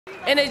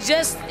And it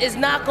just is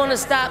not going to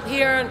stop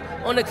here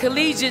on the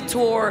collegiate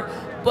tour.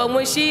 But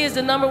when she is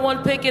the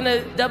 #1 pick in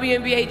the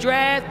WNBA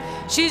draft,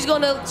 she's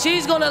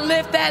gonna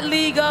lift that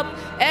league up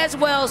as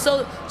well.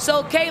 So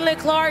Caitlin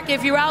Clark,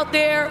 if you're out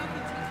there,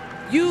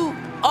 you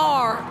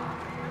are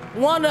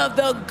one of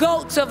the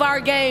GOATs of our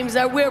games,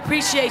 and we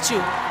appreciate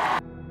you.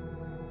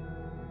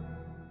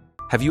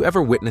 Have you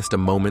ever witnessed a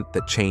moment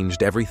that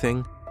changed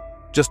everything?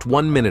 Just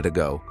 1 minute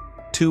ago,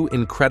 two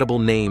incredible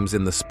names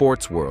in the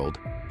sports world,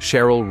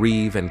 Cheryl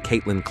Reeve and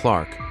Caitlin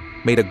Clark,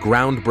 made a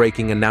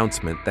groundbreaking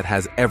announcement that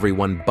has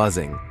everyone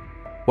buzzing.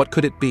 What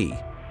could it be?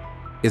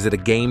 Is it a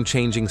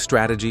game-changing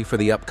strategy for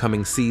the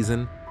upcoming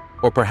season?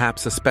 Or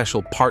perhaps a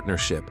special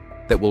partnership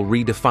that will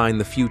redefine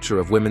the future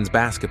of women's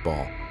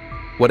basketball?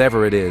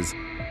 Whatever it is,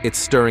 it's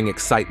stirring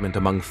excitement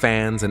among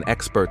fans and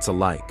experts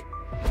alike.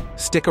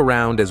 Stick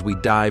around as we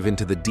dive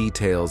into the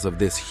details of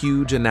this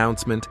huge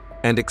announcement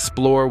and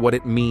explore what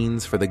it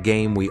means for the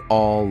game we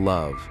all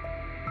love.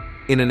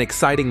 In an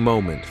exciting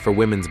moment for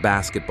women's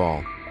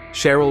basketball,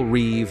 Cheryl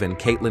Reeve and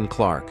Caitlin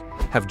Clark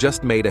have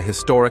just made a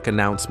historic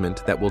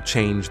announcement that will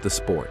change the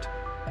sport.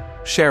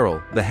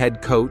 Cheryl, the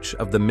head coach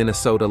of the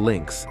Minnesota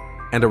Lynx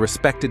and a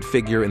respected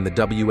figure in the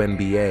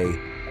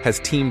WNBA, has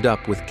teamed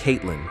up with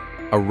Caitlin,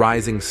 a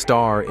rising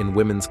star in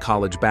women's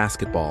college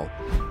basketball,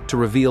 to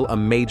reveal a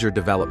major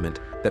development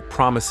that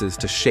promises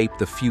to shape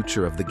the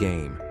future of the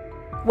game.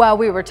 Well,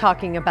 we were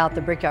talking about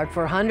the Brickyard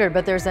 400,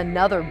 but there's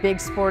another big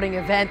sporting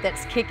event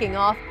that's kicking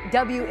off.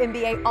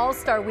 WNBA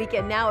All-Star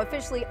Weekend now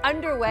officially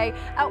underway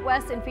out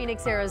west in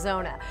Phoenix,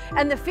 Arizona.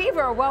 And the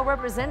Fever are well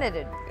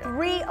represented.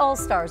 3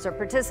 All-Stars are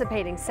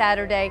participating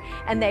Saturday,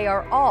 and they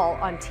are all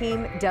on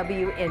Team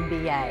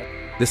WNBA.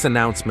 This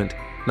announcement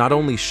not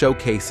only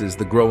showcases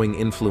the growing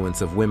influence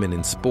of women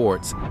in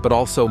sports, but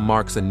also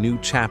marks a new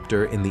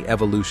chapter in the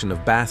evolution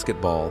of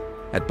basketball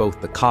at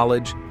both the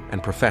college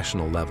and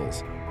professional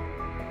levels.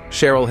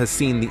 Cheryl has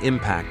seen the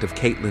impact of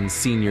Caitlin's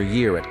senior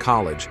year at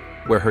college,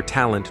 where her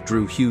talent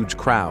drew huge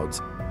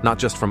crowds, not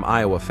just from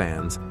Iowa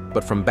fans,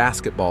 but from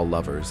basketball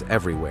lovers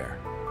everywhere.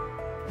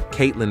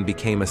 Caitlin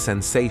became a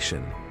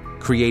sensation,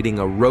 creating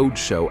a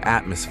roadshow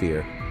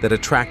atmosphere that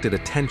attracted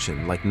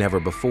attention like never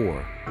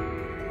before.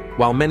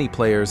 While many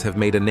players have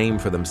made a name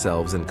for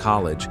themselves in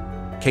college,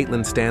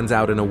 Caitlin stands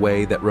out in a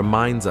way that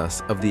reminds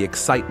us of the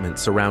excitement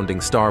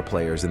surrounding star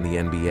players in the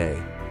NBA.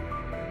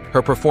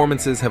 Her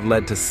performances have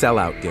led to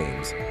sellout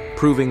games,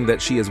 proving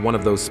that she is one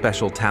of those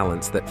special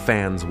talents that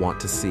fans want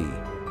to see.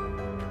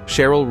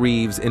 Cheryl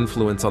Reeve's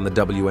influence on the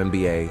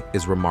WNBA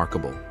is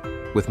remarkable.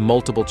 With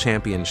multiple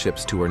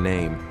championships to her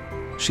name,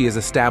 she has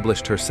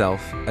established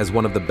herself as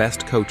one of the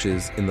best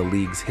coaches in the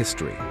league's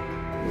history.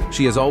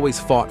 She has always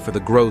fought for the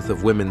growth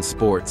of women's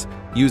sports,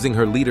 using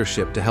her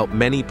leadership to help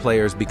many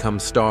players become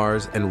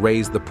stars and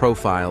raise the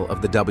profile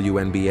of the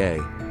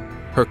WNBA.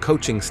 Her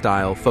coaching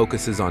style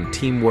focuses on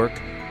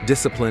teamwork,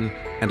 discipline,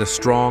 and a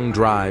strong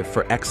drive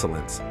for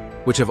excellence,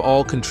 which have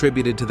all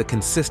contributed to the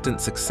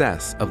consistent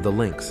success of the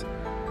Lynx.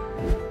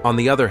 On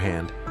the other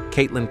hand,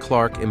 Caitlin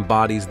Clark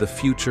embodies the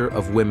future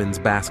of women's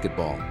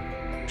basketball.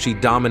 She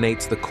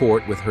dominates the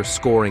court with her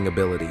scoring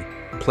ability,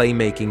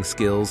 playmaking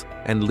skills,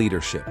 and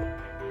leadership.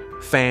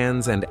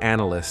 Fans and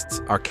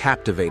analysts are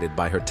captivated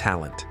by her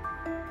talent.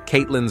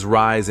 Caitlin's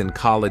rise in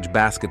college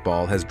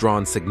basketball has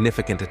drawn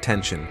significant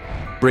attention,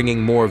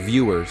 bringing more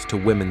viewers to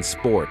women's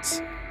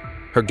sports.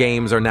 Her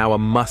games are now a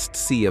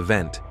must-see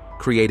event,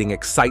 creating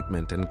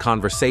excitement and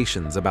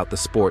conversations about the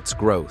sport's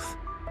growth.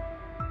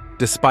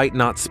 Despite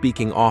not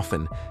speaking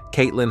often,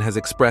 Caitlin has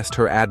expressed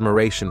her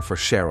admiration for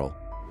Cheryl.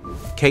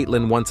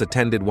 Caitlin once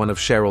attended one of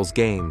Cheryl's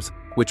games,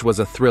 which was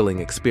a thrilling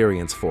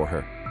experience for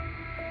her.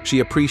 She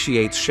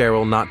appreciates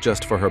Cheryl not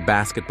just for her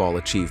basketball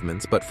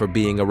achievements, but for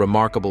being a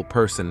remarkable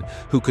person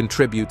who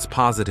contributes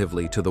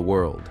positively to the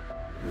world.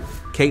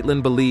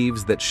 Caitlin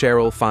believes that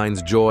Cheryl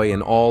finds joy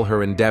in all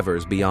her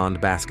endeavors beyond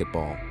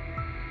basketball.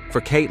 For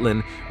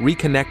Caitlin,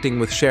 reconnecting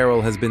with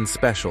Cheryl has been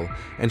special,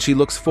 and she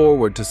looks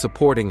forward to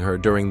supporting her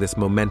during this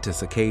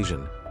momentous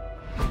occasion.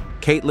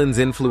 Caitlin's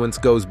influence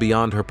goes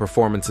beyond her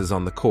performances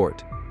on the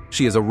court.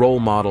 She is a role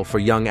model for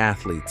young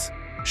athletes,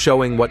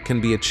 showing what can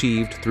be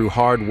achieved through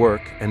hard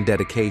work and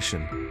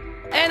dedication.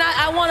 And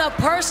I want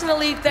to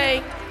personally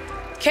thank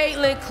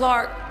Caitlin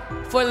Clark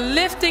for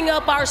lifting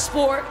up our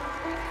sport.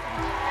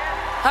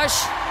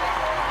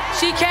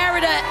 She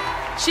carried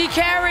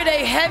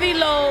a heavy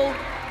load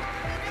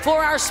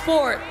for our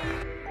sport.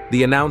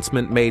 The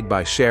announcement made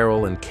by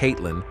Cheryl and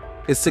Caitlin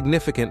is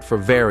significant for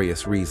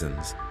various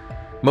reasons.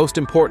 Most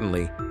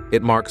importantly,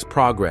 it marks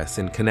progress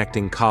in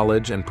connecting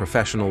college and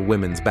professional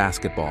women's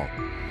basketball.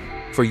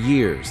 For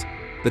years,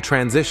 the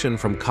transition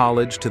from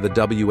college to the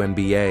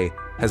WNBA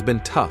has been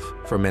tough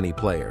for many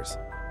players.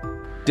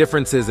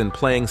 Differences in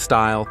playing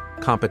style,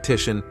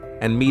 competition,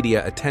 and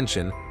media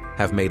attention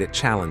have made it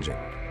challenging.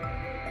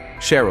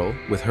 Cheryl,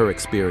 with her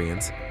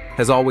experience,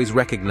 has always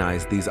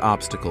recognized these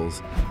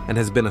obstacles and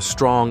has been a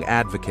strong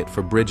advocate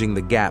for bridging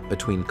the gap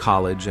between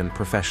college and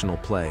professional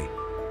play.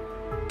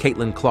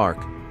 Caitlin Clark,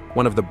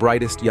 one of the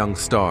brightest young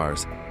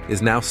stars,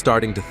 is now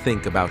starting to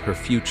think about her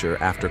future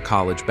after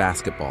college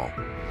basketball.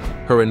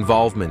 Her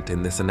involvement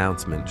in this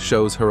announcement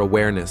shows her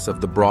awareness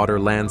of the broader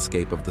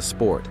landscape of the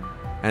sport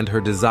and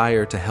her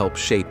desire to help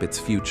shape its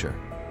future.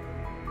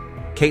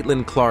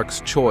 Caitlin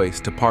Clark's choice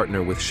to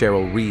partner with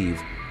Cheryl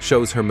Reeve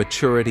shows her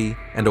maturity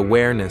and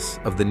awareness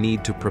of the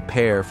need to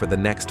prepare for the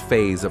next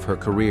phase of her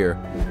career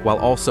while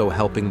also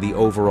helping the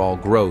overall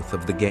growth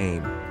of the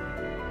game.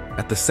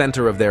 At the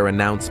center of their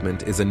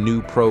announcement is a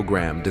new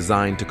program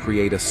designed to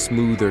create a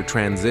smoother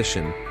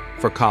transition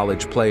for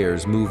college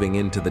players moving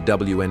into the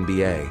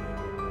WNBA.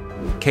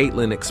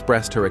 Caitlin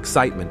expressed her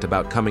excitement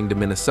about coming to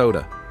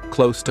Minnesota,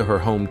 close to her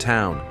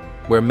hometown,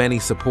 where many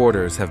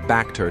supporters have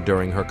backed her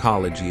during her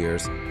college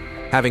years.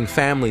 Having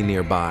family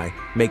nearby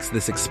makes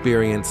this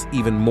experience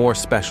even more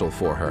special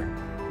for her.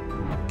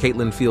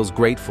 Caitlin feels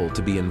grateful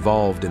to be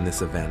involved in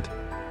this event,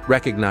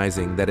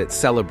 recognizing that it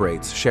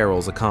celebrates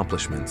Cheryl's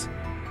accomplishments.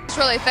 Just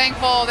really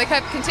thankful. They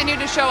continue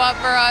to show up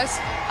for us,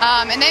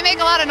 and they make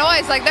a lot of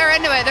noise. Like, they're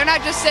into it. They're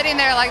not just sitting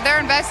there. Like, they're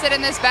invested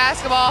in this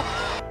basketball.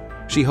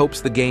 She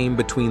hopes the game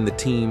between the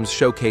teams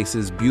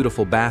showcases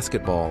beautiful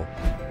basketball,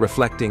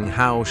 reflecting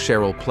how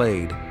Cheryl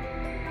played.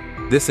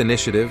 This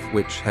initiative,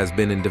 which has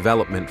been in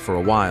development for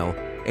a while,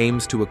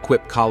 aims to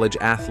equip college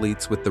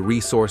athletes with the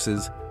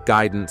resources,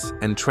 guidance,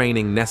 and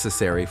training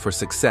necessary for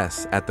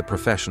success at the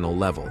professional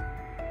level.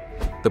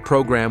 The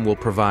program will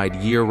provide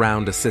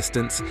year-round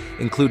assistance,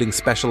 including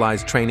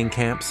specialized training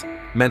camps,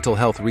 mental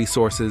health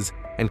resources,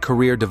 and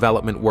career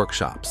development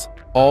workshops,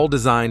 all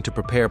designed to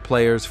prepare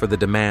players for the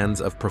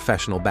demands of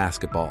professional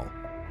basketball.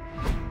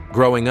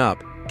 Growing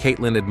up,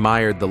 Caitlin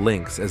admired the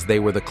Lynx as they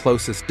were the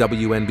closest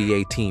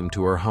WNBA team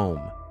to her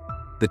home.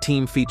 The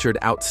team featured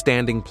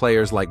outstanding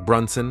players like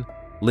Brunson,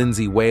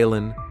 Lindsay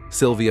Whalen,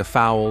 Sylvia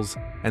Fowles,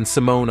 and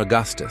Simone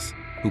Augustus,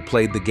 who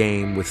played the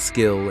game with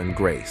skill and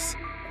grace.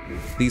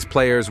 These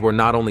players were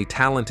not only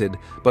talented,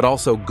 but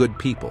also good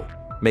people,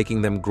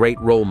 making them great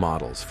role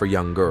models for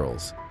young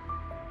girls.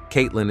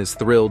 Caitlin is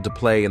thrilled to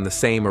play in the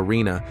same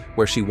arena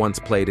where she once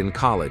played in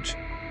college,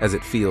 as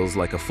it feels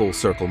like a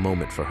full-circle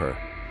moment for her.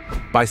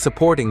 By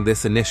supporting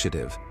this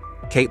initiative,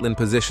 Caitlin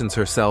positions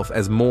herself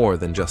as more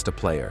than just a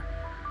player.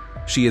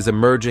 She is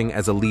emerging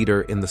as a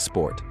leader in the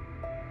sport.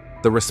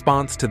 The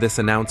response to this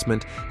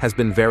announcement has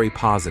been very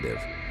positive,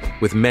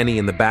 with many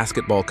in the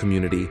basketball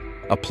community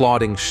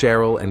applauding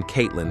Cheryl and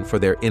Caitlin for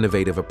their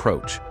innovative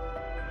approach.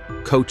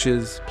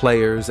 Coaches,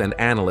 players, and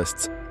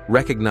analysts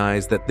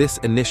recognize that this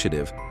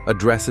initiative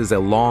addresses a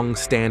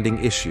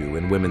long-standing issue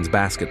in women's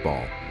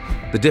basketball: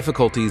 the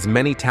difficulties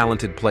many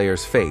talented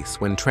players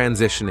face when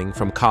transitioning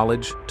from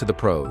college to the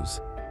pros.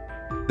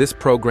 This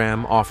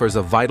program offers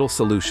a vital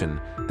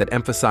solution that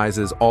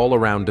emphasizes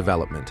all-around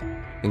development,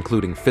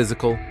 including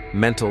physical,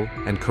 mental,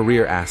 and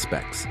career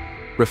aspects,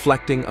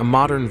 reflecting a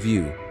modern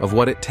view of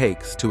what it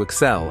takes to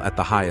excel at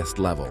the highest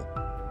level.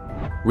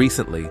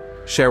 Recently,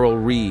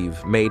 Cheryl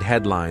Reeve made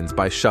headlines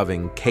by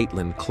shoving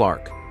Caitlin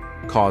Clark,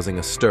 causing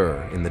a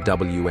stir in the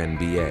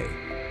WNBA.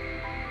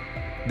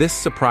 This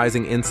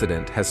surprising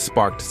incident has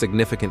sparked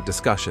significant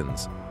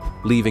discussions,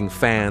 leaving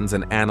fans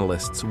and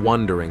analysts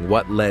wondering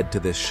what led to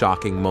this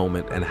shocking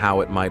moment and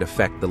how it might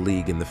affect the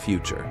league in the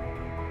future.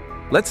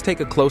 Let's take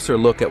a closer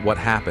look at what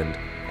happened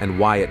and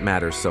why it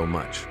matters so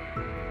much.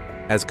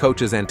 As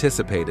coaches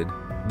anticipated,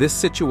 this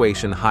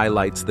situation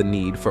highlights the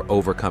need for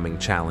overcoming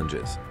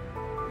challenges.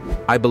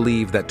 I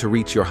believe that to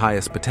reach your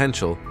highest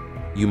potential,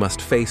 you must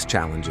face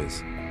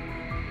challenges.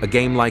 A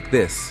game like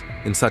this,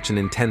 in such an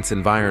intense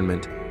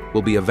environment,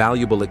 will be a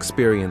valuable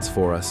experience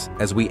for us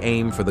as we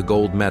aim for the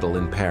gold medal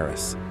in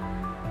Paris.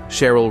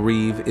 Cheryl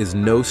Reeve is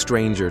no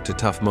stranger to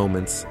tough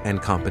moments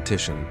and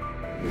competition.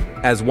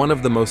 As one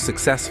of the most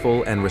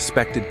successful and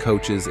respected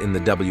coaches in the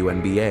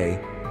WNBA,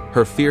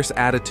 her fierce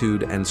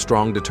attitude and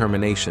strong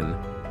determination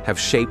have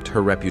shaped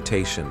her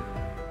reputation.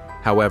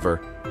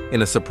 However,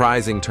 in a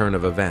surprising turn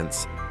of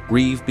events,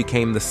 Reeve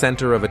became the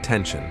center of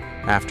attention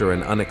after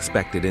an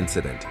unexpected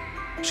incident.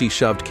 She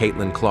shoved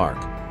Caitlin Clark,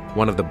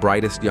 one of the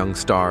brightest young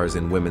stars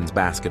in women's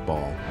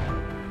basketball.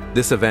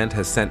 This event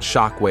has sent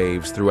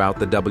shockwaves throughout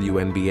the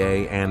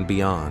WNBA and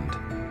beyond.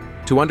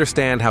 To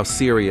understand how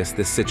serious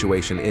this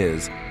situation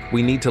is,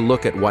 we need to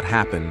look at what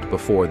happened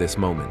before this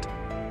moment.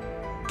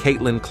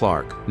 Caitlin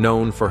Clark,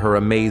 known for her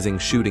amazing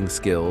shooting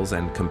skills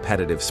and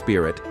competitive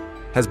spirit,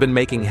 has been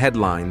making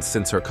headlines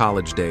since her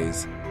college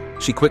days.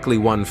 She quickly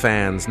won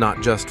fans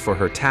not just for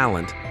her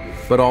talent,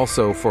 but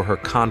also for her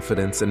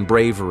confidence and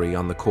bravery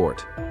on the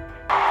court.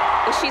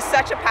 She's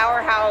such a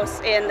powerhouse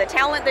in the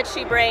talent that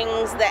she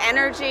brings, the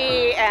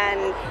energy,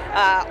 and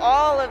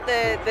all of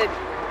the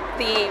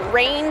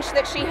range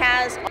that she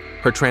has.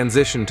 Her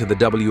transition to the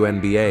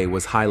WNBA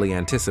was highly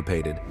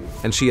anticipated,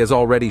 and she has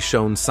already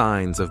shown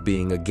signs of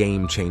being a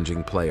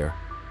game-changing player.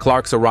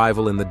 Clark's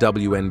arrival in the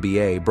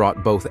WNBA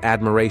brought both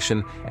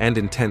admiration and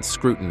intense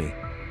scrutiny.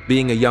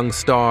 Being a young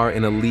star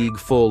in a league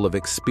full of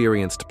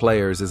experienced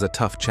players is a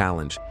tough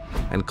challenge,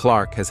 and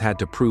Clark has had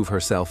to prove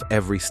herself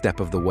every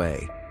step of the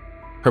way.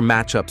 Her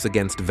matchups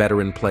against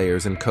veteran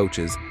players and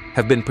coaches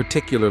have been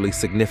particularly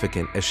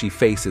significant as she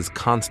faces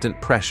constant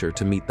pressure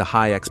to meet the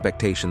high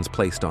expectations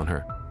placed on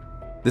her.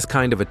 This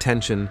kind of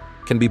attention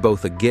can be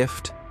both a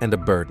gift and a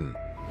burden.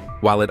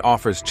 While it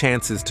offers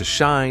chances to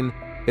shine,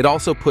 it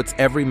also puts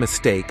every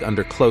mistake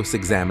under close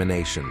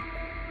examination.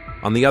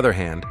 On the other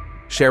hand,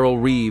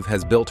 Cheryl Reeve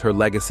has built her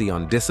legacy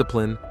on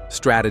discipline,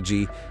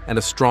 strategy, and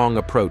a strong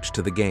approach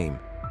to the game.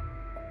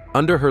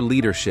 Under her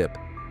leadership,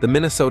 the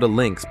Minnesota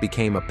Lynx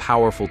became a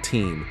powerful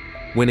team,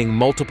 winning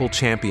multiple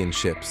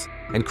championships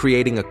and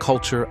creating a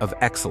culture of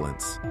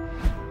excellence.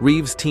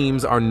 Reeve's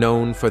teams are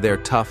known for their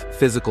tough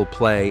physical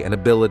play and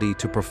ability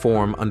to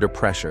perform under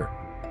pressure.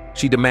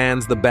 She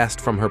demands the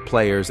best from her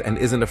players and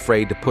isn't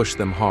afraid to push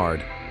them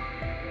hard.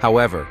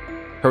 However,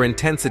 her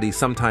intensity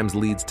sometimes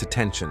leads to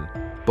tension,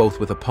 both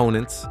with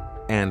opponents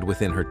and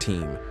within her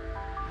team.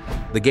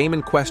 The game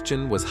in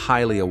question was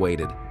highly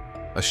awaited,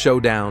 a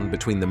showdown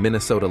between the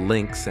Minnesota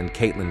Lynx and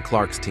Caitlin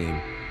Clark's team,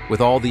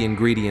 with all the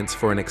ingredients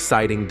for an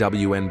exciting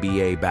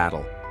WNBA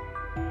battle.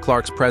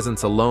 Clark's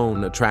presence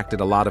alone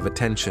attracted a lot of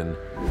attention,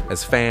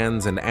 as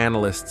fans and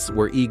analysts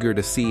were eager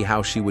to see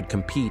how she would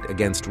compete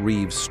against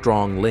Reeve's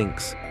strong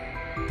Lynx.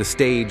 The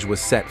stage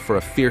was set for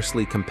a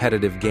fiercely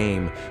competitive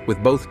game,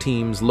 with both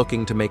teams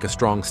looking to make a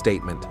strong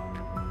statement.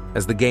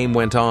 As the game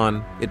went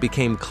on, it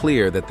became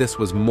clear that this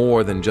was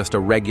more than just a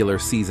regular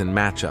season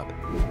matchup.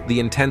 The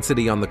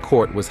intensity on the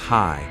court was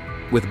high,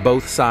 with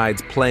both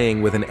sides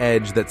playing with an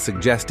edge that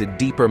suggested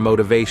deeper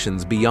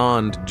motivations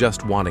beyond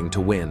just wanting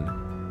to win.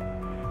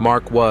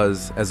 Mark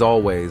was, as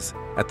always,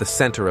 at the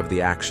center of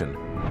the action,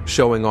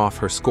 showing off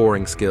her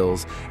scoring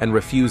skills and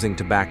refusing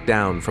to back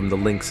down from the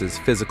Lynx's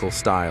physical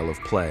style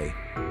of play.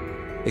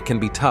 It can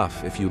be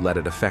tough if you let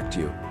it affect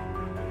you.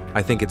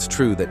 I think it's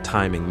true that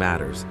timing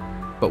matters,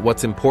 but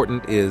what's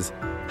important is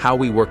how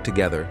we work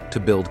together to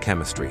build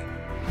chemistry.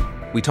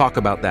 We talk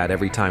about that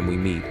every time we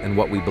meet and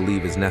what we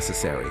believe is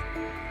necessary,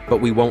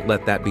 but we won't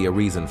let that be a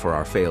reason for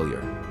our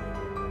failure.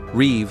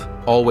 Reeve,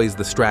 always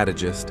the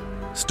strategist,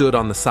 stood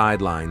on the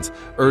sidelines,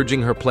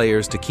 urging her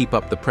players to keep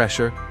up the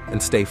pressure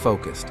and stay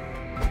focused.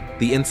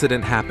 The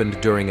incident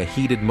happened during a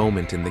heated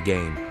moment in the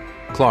game.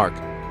 Clark,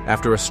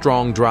 after a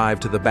strong drive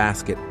to the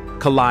basket,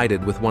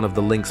 collided with one of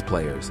the Lynx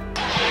players.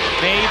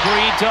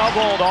 Mabry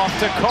doubled off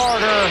to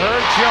Carter.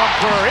 Her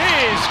jumper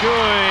is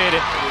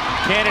good.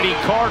 Kennedy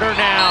Carter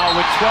now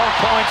with 12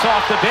 points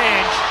off the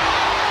bench.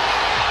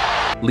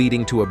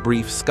 Leading to a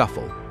brief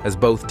scuffle as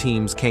both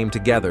teams came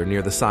together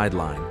near the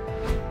sideline.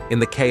 In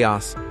the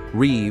chaos,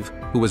 Reeve,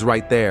 who was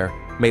right there,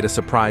 made a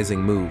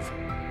surprising move.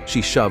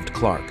 She shoved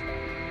Clark.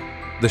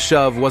 The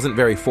shove wasn't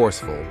very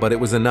forceful, but it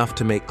was enough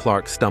to make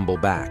Clark stumble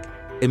back,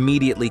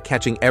 immediately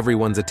catching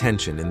everyone's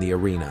attention in the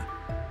arena.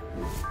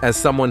 As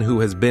someone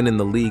who has been in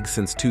the league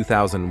since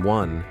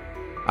 2001,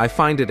 I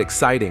find it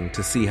exciting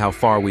to see how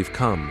far we've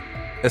come,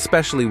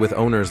 especially with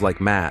owners like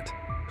Matt,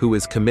 who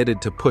is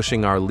committed to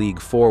pushing our league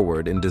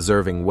forward in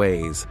deserving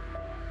ways.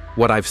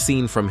 What I've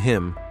seen from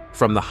him,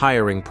 from the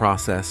hiring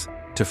process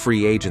to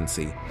free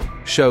agency,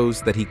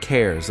 shows that he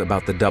cares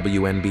about the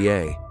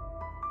WNBA.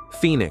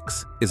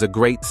 Phoenix is a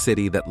great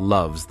city that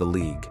loves the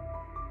league.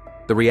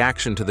 The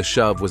reaction to the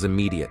shove was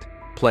immediate.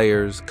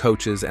 Players,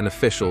 coaches, and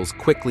officials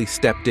quickly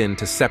stepped in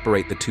to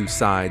separate the two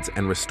sides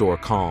and restore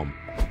calm.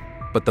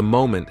 But the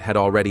moment had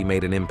already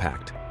made an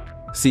impact.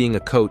 Seeing a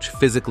coach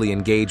physically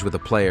engage with a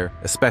player,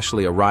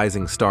 especially a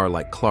rising star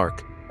like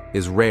Clark,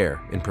 is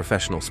rare in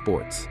professional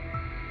sports.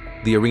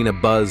 The arena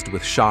buzzed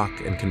with shock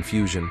and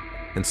confusion,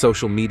 and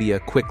social media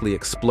quickly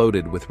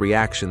exploded with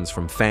reactions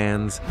from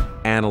fans,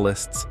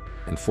 analysts,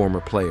 and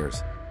former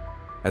players.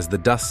 As the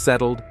dust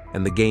settled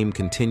and the game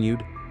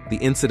continued, the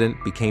incident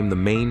became the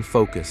main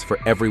focus for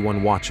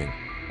everyone watching.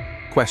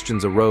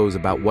 Questions arose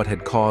about what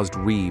had caused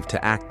Reeve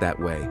to act that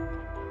way.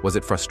 Was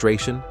it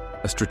frustration,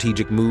 a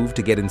strategic move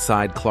to get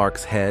inside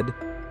Clark's head,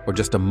 or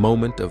just a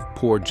moment of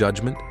poor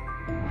judgment?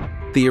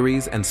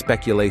 Theories and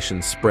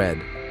speculations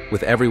spread,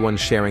 with everyone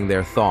sharing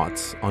their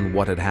thoughts on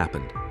what had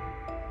happened.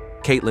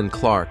 Caitlin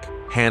Clark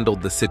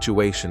handled the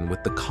situation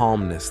with the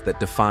calmness that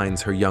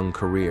defines her young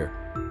career.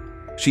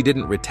 She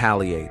didn't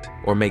retaliate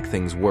or make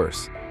things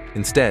worse.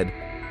 Instead,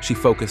 she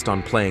focused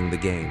on playing the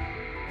game.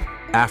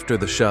 After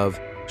the shove,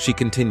 she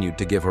continued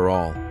to give her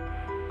all.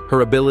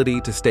 Her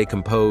ability to stay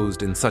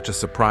composed in such a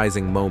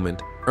surprising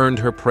moment earned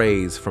her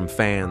praise from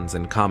fans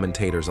and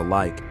commentators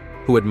alike,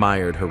 who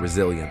admired her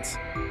resilience.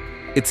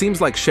 It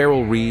seems like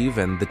Cheryl Reeve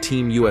and the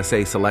Team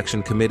USA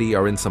selection committee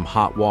are in some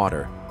hot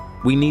water.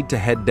 We need to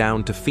head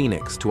down to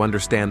Phoenix to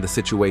understand the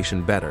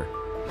situation better.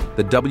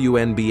 The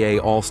WNBA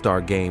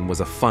All-Star Game was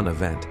a fun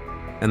event,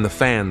 and the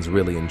fans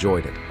really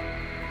enjoyed it.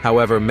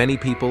 However, many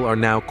people are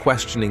now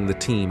questioning the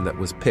team that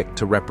was picked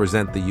to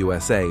represent the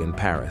USA in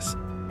Paris.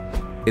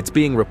 It's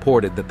being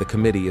reported that the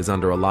committee is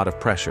under a lot of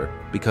pressure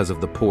because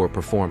of the poor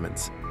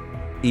performance.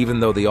 Even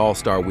though the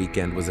All-Star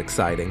weekend was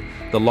exciting,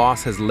 the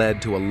loss has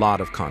led to a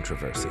lot of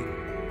controversy.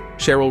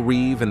 Cheryl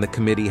Reeve and the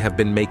committee have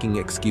been making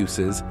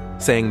excuses,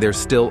 saying there's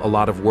still a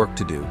lot of work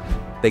to do.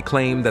 They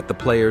claim that the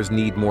players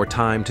need more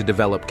time to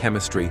develop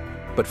chemistry,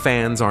 but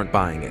fans aren't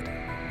buying it.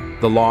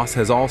 The loss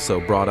has also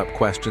brought up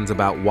questions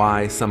about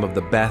why some of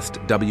the best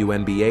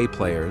WNBA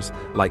players,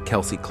 like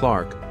Kelsey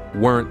Clark,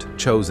 weren't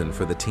chosen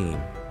for the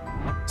team.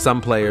 Some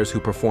players who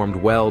performed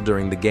well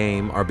during the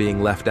game are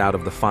being left out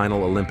of the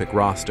final Olympic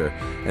roster,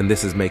 and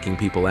this is making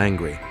people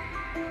angry.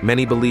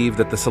 Many believe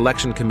that the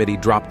selection committee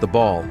dropped the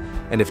ball,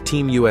 and if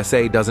Team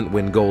USA doesn't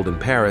win gold in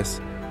Paris,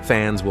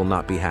 fans will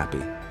not be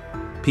happy.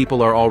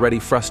 People are already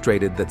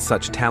frustrated that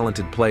such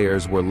talented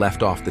players were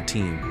left off the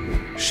team.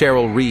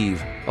 Cheryl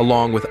Reeve,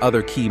 along with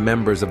other key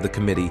members of the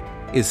committee,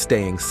 is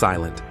staying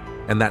silent,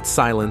 and that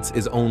silence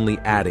is only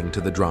adding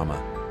to the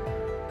drama.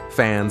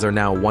 Fans are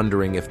now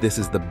wondering if this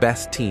is the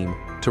best team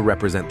to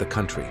represent the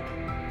country.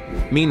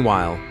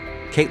 Meanwhile,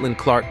 Caitlin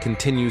Clark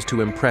continues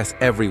to impress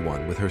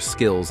everyone with her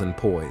skills and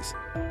poise.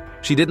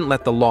 She didn't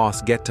let the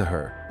loss get to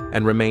her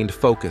and remained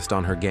focused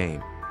on her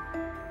game.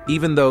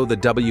 Even though the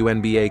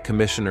WNBA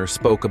commissioner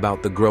spoke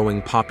about the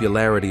growing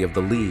popularity of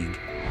the league,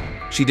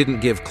 she didn't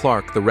give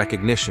Clark the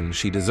recognition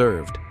she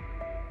deserved.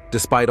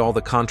 Despite all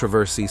the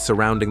controversy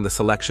surrounding the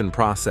selection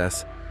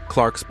process,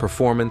 Clark's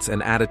performance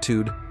and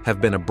attitude have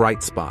been a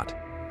bright spot,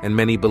 and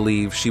many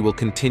believe she will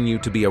continue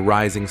to be a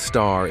rising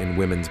star in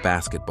women's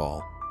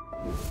basketball.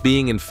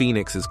 Being in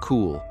Phoenix is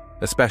cool,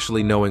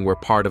 especially knowing we're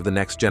part of the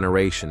next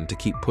generation to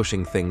keep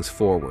pushing things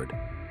forward.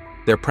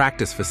 Their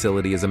practice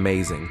facility is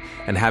amazing,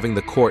 and having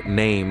the court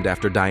named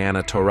after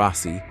Diana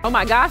Taurasi. Oh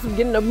my gosh, I'm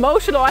getting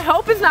emotional. I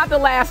hope it's not the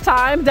last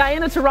time.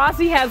 Diana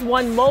Taurasi has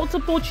won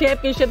multiple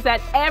championships at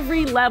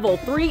every level,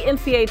 3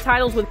 NCAA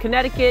titles with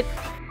Connecticut.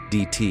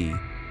 DT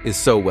is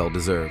so well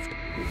deserved.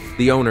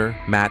 The owner,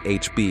 Matt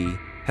HB,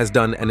 has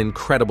done an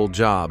incredible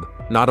job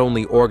not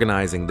only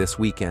organizing this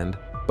weekend,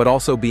 but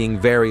also being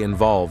very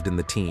involved in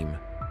the team.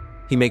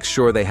 He makes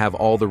sure they have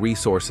all the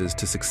resources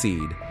to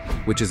succeed,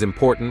 which is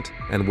important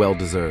and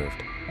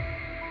well-deserved.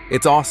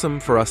 It's awesome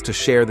for us to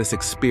share this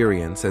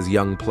experience as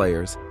young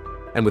players,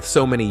 and with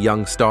so many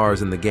young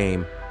stars in the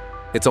game,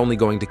 it's only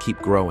going to keep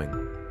growing.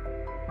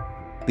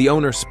 The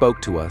owner spoke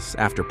to us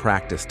after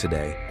practice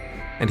today,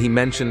 and he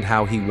mentioned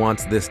how he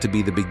wants this to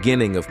be the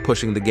beginning of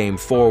pushing the game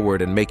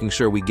forward and making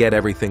sure we get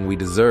everything we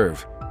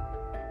deserve.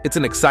 It's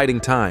an exciting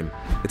time.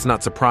 It's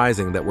not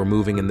surprising that we're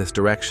moving in this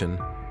direction,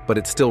 but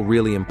it's still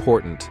really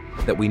important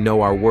that we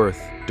know our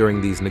worth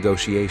during these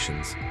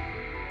negotiations.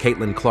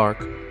 Caitlin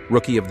Clark,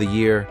 Rookie of the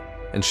Year,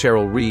 and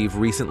Cheryl Reeve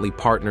recently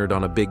partnered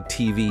on a big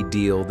TV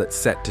deal that's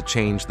set to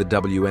change the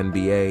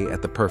WNBA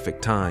at the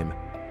perfect time.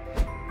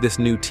 This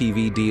new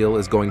TV deal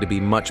is going to be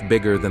much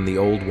bigger than the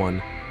old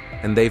one,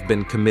 and they've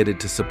been committed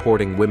to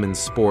supporting women's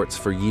sports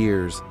for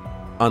years,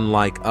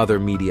 unlike other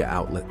media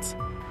outlets.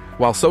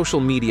 While social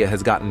media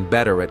has gotten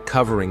better at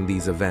covering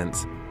these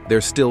events,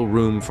 there's still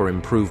room for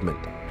improvement.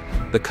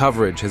 The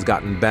coverage has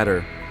gotten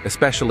better,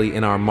 especially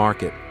in our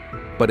market,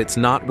 but it's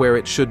not where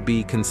it should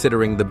be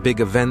considering the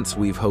big events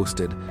we've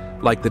hosted,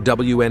 like the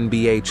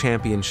WNBA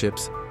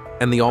Championships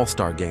and the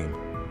All-Star Game.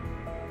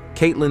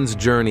 Caitlin's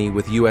journey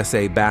with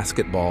USA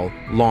Basketball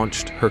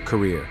launched her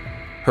career.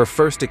 Her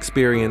first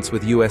experience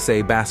with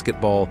USA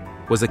Basketball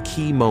was a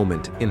key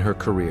moment in her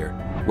career,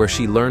 where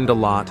she learned a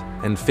lot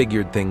and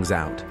figured things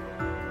out.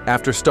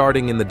 After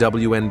starting in the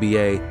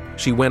WNBA,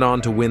 she went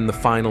on to win the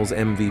Finals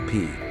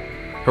MVP.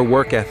 Her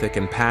work ethic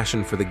and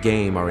passion for the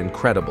game are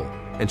incredible,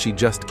 and she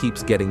just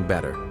keeps getting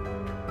better.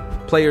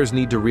 Players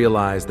need to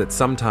realize that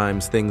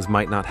sometimes things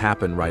might not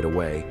happen right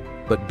away,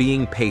 but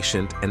being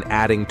patient and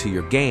adding to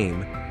your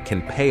game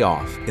can pay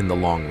off in the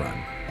long run.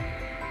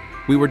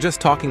 We were just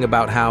talking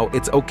about how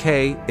it's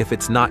okay if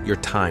it's not your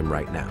time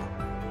right now.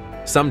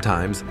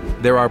 Sometimes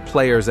there are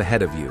players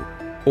ahead of you,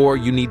 or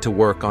you need to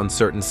work on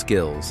certain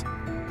skills.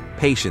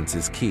 Patience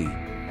is key.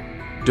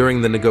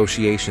 During the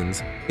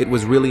negotiations, it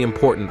was really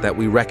important that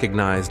we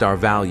recognized our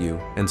value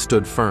and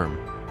stood firm.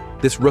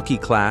 This rookie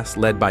class,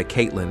 led by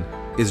Caitlin,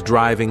 is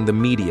driving the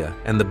media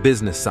and the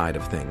business side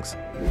of things.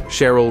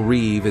 Cheryl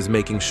Reeve is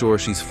making sure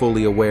she's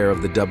fully aware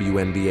of the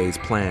WNBA's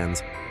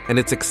plans, and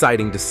it's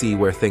exciting to see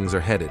where things are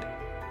headed.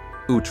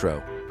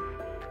 Outro.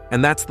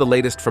 And that's the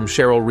latest from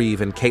Cheryl Reeve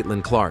and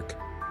Caitlin Clark.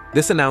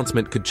 This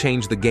announcement could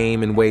change the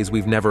game in ways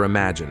we've never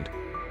imagined.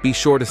 Be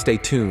sure to stay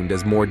tuned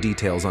as more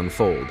details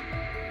unfold.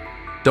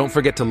 Don't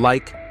forget to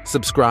like,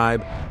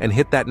 subscribe, and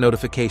hit that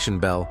notification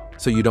bell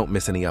so you don't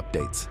miss any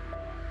updates.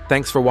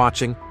 Thanks for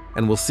watching,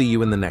 and we'll see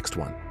you in the next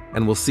one.